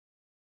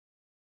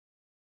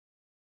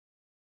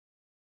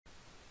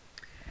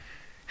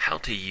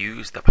to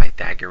use the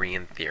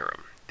Pythagorean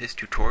Theorem. This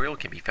tutorial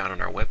can be found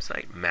on our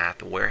website,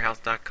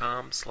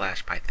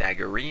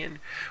 mathwarehouse.com/Pythagorean,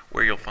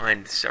 where you'll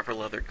find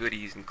several other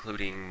goodies,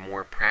 including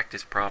more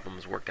practice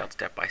problems worked out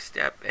step by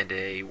step, and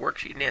a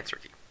worksheet and answer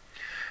key.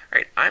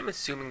 Alright, I'm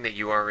assuming that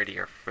you already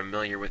are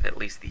familiar with at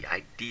least the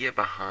idea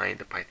behind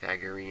the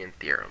Pythagorean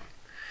Theorem,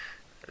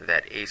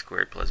 that a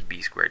squared plus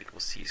b squared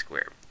equals c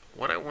squared.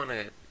 What I want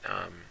to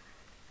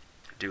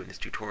do in this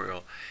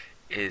tutorial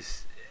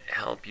is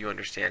help you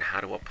understand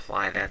how to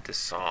apply that to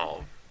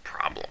solve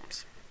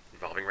problems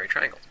involving right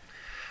triangles.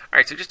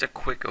 Alright, so just a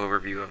quick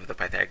overview of the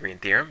Pythagorean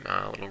Theorem,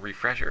 a little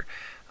refresher.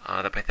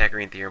 The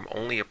Pythagorean Theorem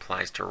only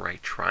applies to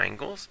right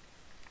triangles,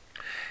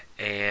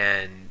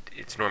 and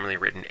it's normally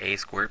written a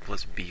squared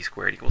plus b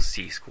squared equals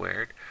c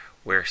squared,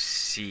 where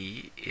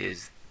c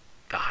is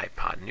the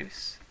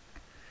hypotenuse.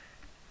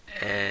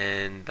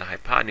 And the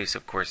hypotenuse,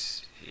 of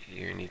course,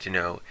 you need to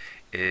know,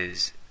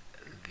 is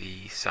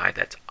the side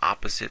that's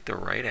opposite the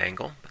right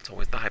angle. That's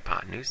always the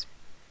hypotenuse.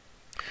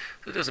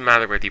 So it doesn't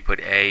matter whether you put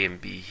a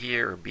and b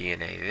here or b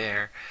and a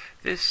there.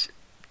 This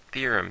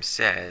theorem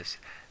says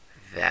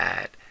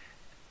that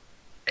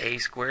a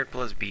squared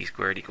plus b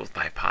squared equals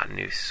the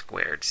hypotenuse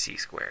squared c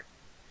squared.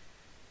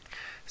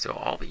 So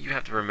all that you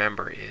have to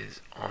remember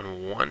is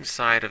on one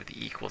side of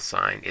the equal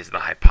sign is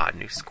the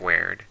hypotenuse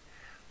squared.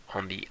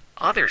 On the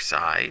other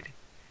side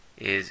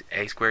is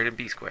a squared and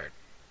b squared,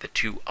 the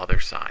two other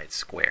sides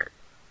squared.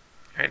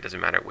 Right? It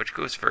doesn't matter which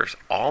goes first.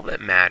 All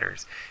that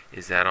matters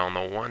is that on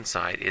the one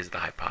side is the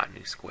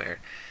hypotenuse squared.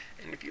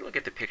 And if you look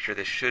at the picture,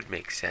 this should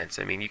make sense.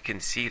 I mean, you can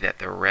see that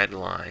the red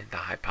line, the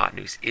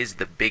hypotenuse, is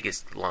the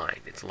biggest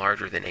line. It's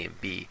larger than a and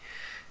b.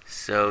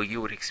 So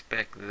you would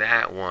expect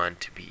that one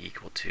to be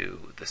equal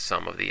to the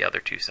sum of the other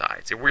two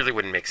sides. It really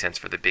wouldn't make sense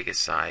for the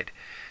biggest side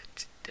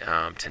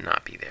to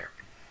not be there.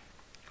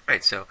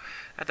 Right, so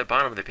at the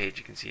bottom of the page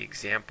you can see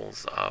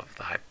examples of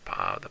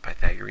the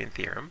Pythagorean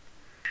Theorem.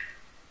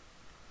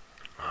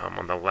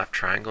 On the left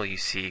triangle you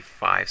see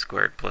 5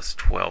 squared plus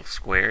 12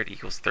 squared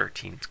equals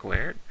 13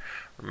 squared.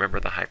 Remember,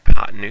 the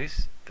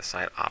hypotenuse, the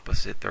side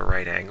opposite the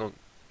right angle,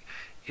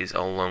 is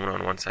alone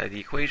on one side of the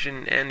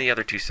equation, and the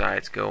other two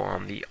sides go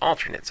on the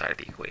alternate side of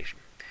the equation.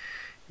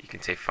 You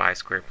can say 5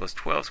 squared plus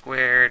 12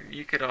 squared.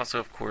 You could also,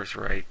 of course,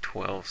 write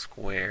 12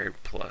 squared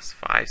plus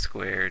 5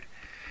 squared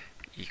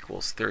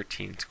equals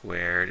 13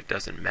 squared. It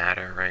doesn't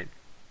matter, right?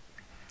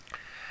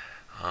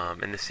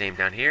 And the same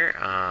down here.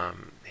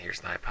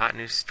 Here's the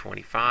hypotenuse,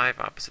 25,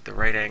 opposite the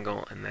right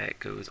angle, and that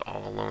goes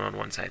all alone on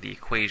one side of the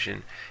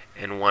equation.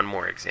 And one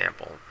more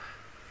example.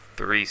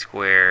 3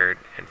 squared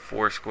and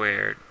 4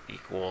 squared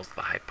equals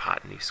the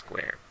hypotenuse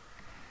squared.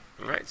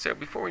 Alright, so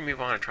before we move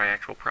on to try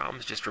actual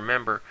problems, just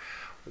remember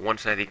one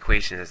side of the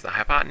equation is the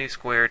hypotenuse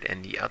squared,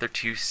 and the other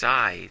two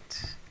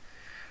sides,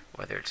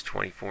 whether it's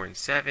 24 and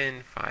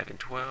 7, 5 and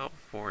 12,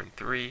 4 and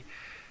 3,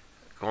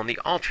 go on the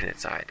alternate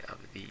side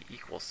of the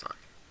equal sign.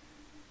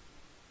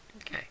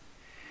 Okay,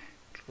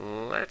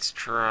 let's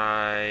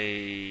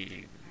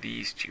try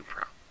these two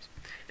problems.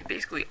 And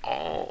basically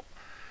all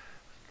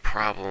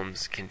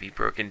problems can be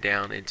broken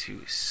down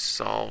into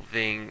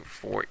solving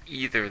for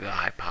either the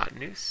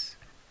hypotenuse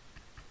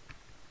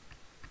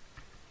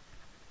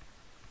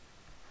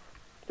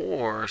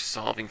or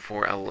solving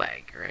for a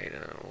leg, right?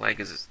 A leg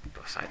is a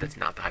side that's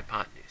not the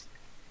hypotenuse.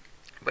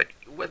 But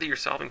whether you're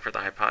solving for the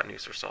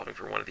hypotenuse or solving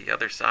for one of the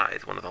other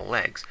sides, one of the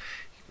legs,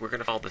 we're going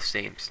to follow the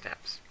same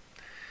steps.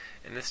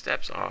 And the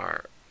steps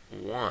are,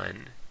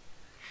 1,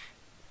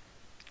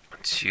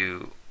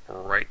 to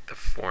write the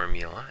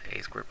formula,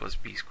 a squared plus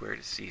b squared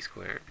is c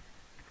squared.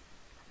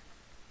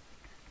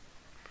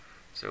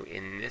 So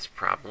in this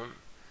problem,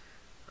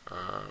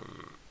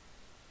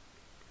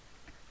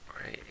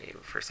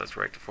 first let's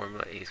write the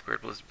formula, a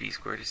squared plus b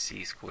squared is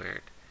c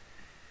squared.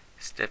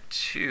 Step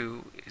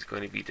 2 is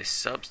going to be to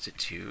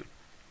substitute.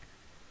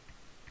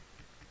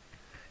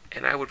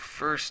 And I would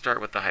first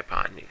start with the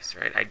hypotenuse,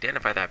 right?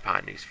 Identify the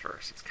hypotenuse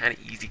first. It's kind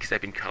of easy because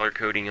I've been color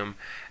coding them.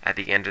 At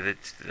the end of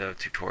the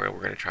tutorial, we're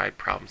going to try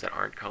problems that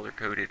aren't color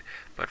coded.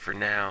 But for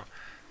now,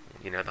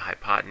 you know, the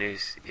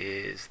hypotenuse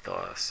is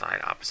the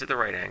side opposite the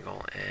right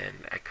angle,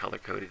 and I color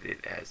coded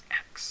it as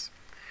x.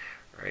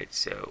 Right?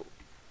 So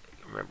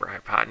remember,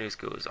 hypotenuse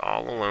goes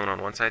all alone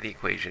on one side of the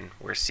equation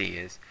where c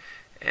is,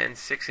 and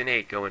 6 and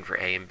 8 go in for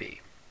a and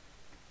b.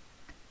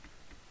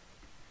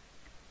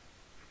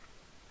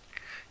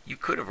 You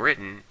could have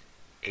written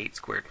 8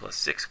 squared plus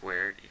 6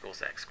 squared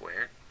equals x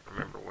squared.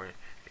 Remember,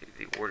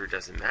 the order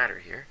doesn't matter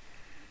here.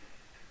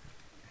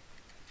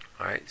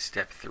 Alright,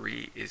 step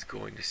 3 is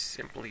going to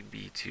simply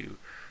be to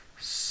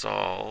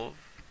solve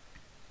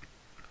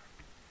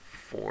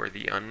for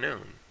the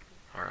unknown.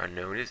 Our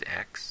unknown is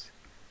x.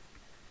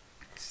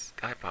 It's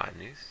the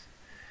hypotenuse.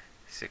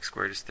 6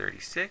 squared is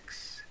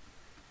 36.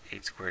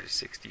 8 squared is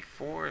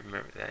 64.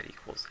 Remember, that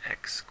equals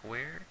x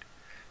squared.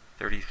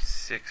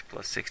 36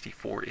 plus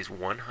 64 is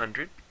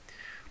 100.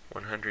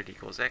 100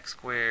 equals x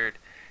squared,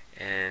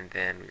 and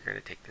then we're going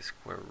to take the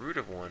square root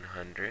of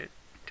 100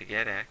 to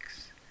get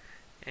x,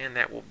 and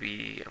that will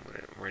be,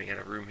 I'm running out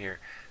of room here,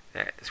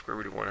 that the square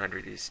root of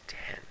 100 is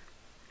 10.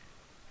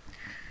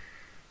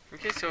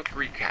 Okay, so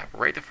recap.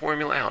 Write the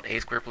formula out. A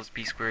squared plus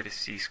b squared is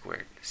c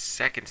squared.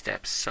 Second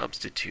step,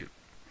 substitute.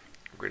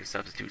 We're going to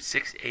substitute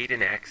 6, 8,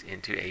 and x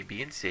into a,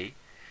 b, and c.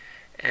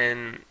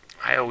 And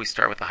I always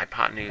start with the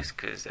hypotenuse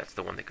because that's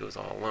the one that goes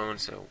all alone.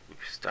 So we've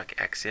stuck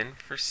x in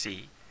for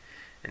c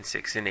and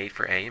 6 and 8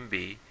 for a and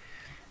b.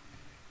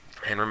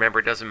 And remember,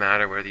 it doesn't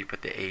matter whether you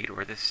put the 8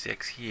 or the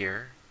 6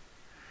 here.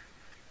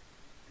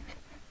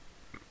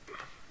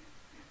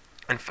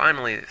 And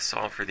finally,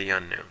 solve for the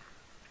unknown.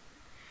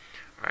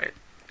 Alright,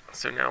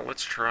 so now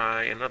let's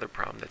try another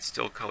problem that's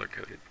still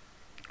color-coded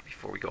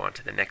before we go on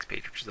to the next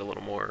page, which is a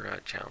little more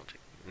challenging.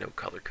 No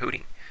color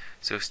coding.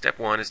 So step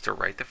 1 is to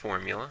write the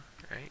formula.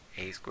 Right?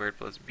 A squared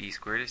plus b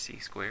squared is c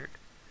squared.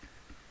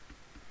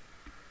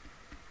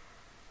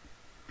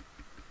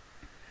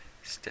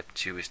 Step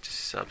 2 is to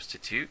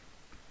substitute.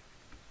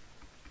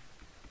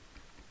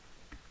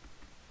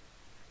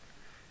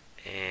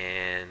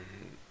 And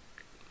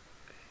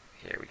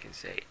here we can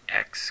say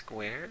x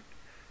squared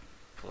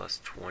plus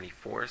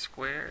 24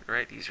 squared,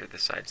 right? These are the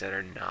sides that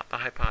are not the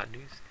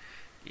hypotenuse,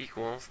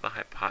 equals the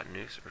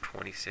hypotenuse, or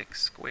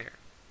 26 squared.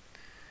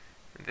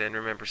 And then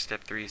remember,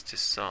 step 3 is to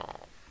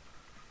solve.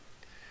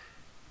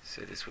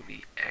 So this would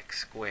be x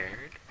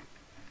squared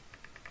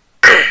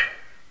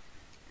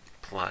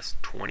plus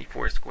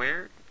 24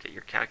 squared. Get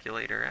your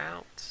calculator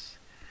out.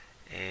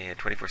 And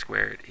 24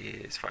 squared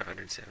is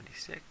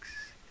 576.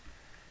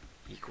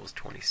 Equals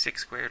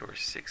 26 squared, or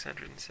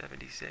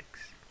 676.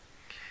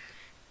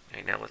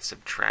 Alright, now let's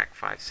subtract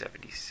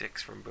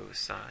 576 from both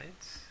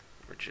sides.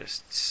 We're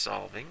just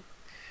solving.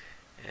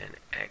 And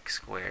x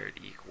squared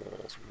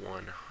equals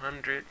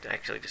 100.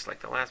 Actually, just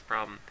like the last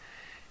problem.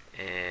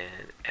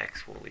 And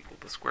x will equal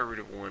the square root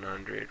of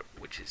 100,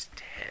 which is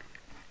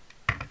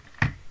 10.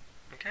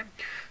 Okay?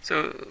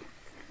 So,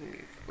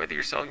 whether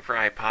you're solving for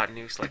a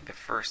hypotenuse like the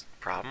first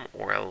problem,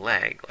 or a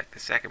leg like the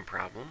second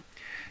problem,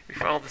 we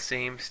follow the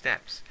same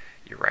steps.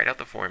 You write out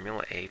the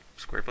formula, a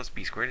squared plus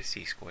b squared is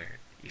c squared.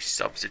 You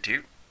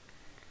substitute.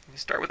 You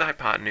start with the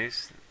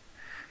hypotenuse,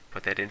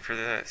 put that in for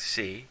the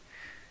c,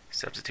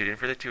 substitute in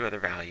for the two other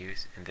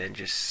values, and then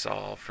just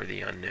solve for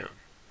the unknown.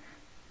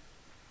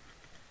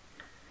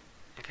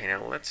 Okay,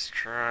 now let's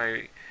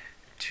try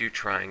two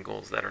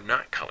triangles that are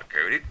not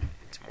color-coded.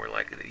 It's more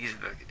likely that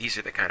these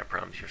are the kind of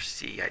problems you'll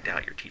see. I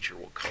doubt your teacher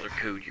will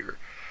color-code your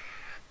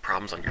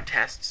problems on your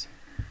tests.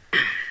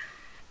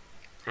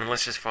 And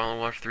let's just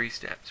follow our 3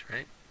 steps,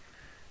 right?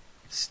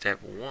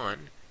 Step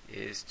 1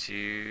 is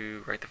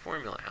to write the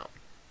formula out.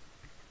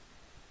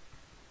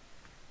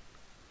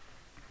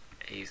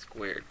 A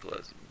squared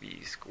plus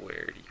b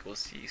squared equals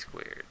c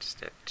squared.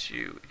 Step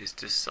 2 is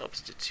to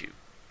substitute.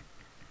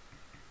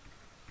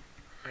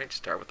 Alright,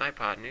 start with the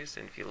hypotenuse,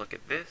 and if you look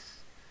at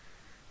this,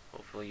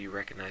 hopefully you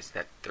recognize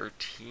that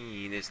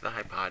 13 is the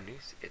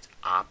hypotenuse. It's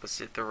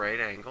opposite the right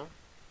angle.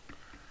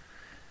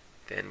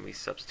 Then we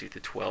substitute the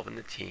 12 and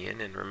the t in,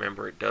 and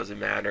remember, it doesn't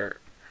matter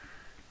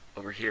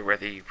over here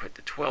whether you put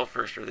the 12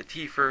 first or the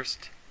t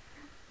first.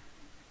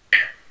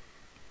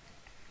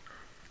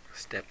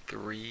 Step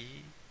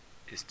 3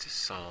 is to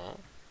solve.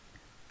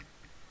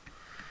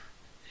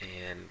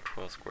 And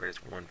 12 squared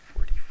is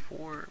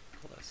 144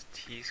 plus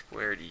t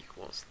squared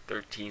equals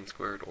 13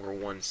 squared, or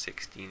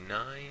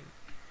 169.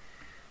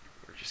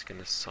 We're just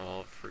going to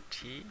solve for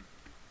t.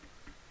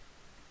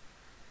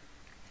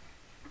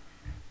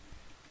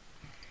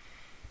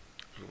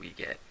 We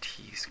get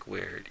t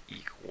squared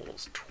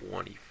equals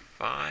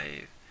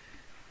 25.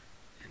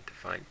 And to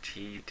find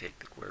t, take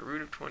the square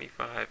root of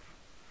 25,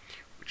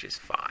 which is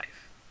 5.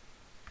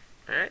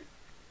 Alright?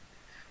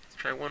 Let's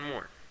try one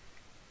more.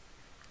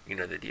 You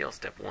know the deal.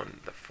 Step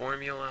 1, the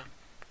formula.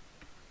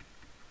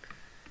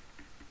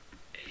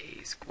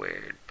 A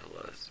squared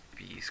plus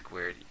b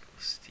squared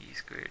equals c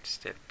squared.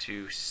 Step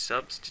 2,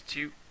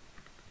 substitute.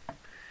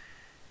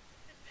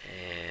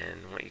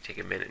 And I want you to take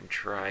a minute and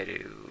try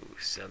to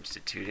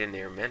substitute in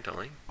there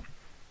mentally.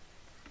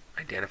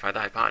 Identify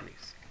the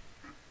hypotenuse.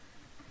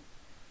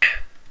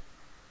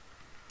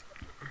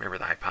 Remember,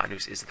 the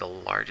hypotenuse is the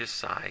largest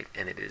side,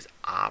 and it is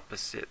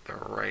opposite the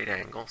right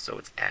angle, so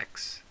it's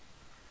x.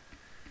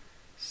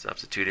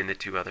 Substitute in the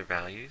two other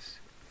values.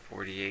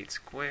 48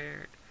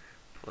 squared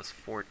plus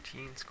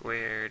 14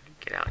 squared.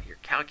 Get out your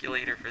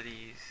calculator for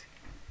these.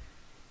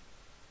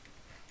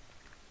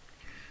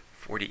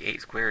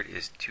 48 squared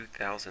is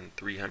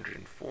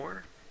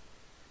 2,304.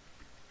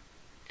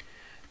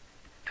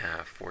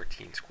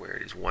 14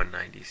 squared is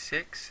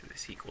 196.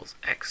 This equals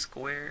x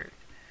squared.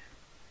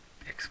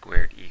 X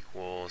squared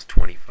equals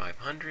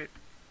 2,500.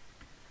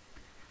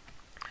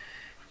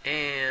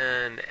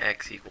 And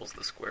x equals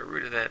the square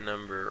root of that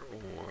number,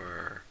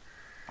 or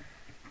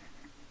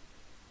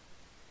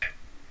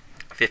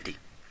 50.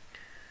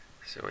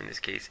 So in this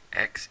case,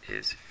 x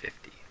is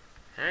 50.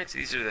 Alright, so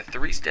these are the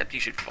 3 steps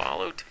you should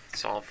follow to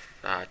solve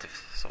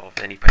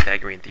any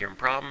Pythagorean theorem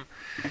problem.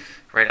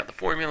 Write out the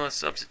formula,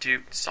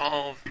 substitute,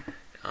 solve.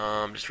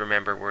 Just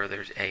remember, where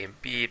there's a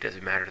and b, it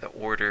doesn't matter the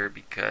order,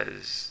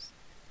 because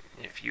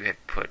if you had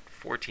put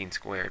 14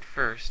 squared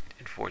first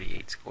and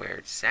 48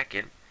 squared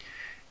second,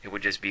 it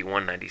would just be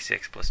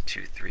 196 plus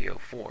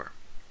 2304,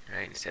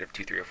 right? Instead of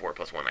 2304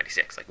 plus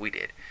 196 like we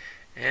did.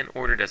 And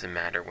order doesn't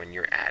matter when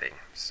you're adding.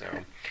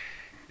 So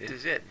this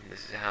is it.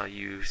 This is how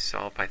you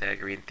solve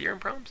Pythagorean theorem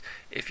problems.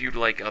 If you'd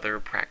like other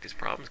practice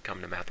problems,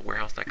 come to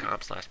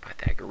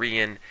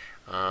mathwarehouse.com/Pythagorean.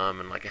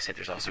 And like I said,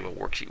 there's also a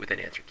worksheet with an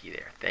answer key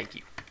there. Thank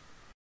you.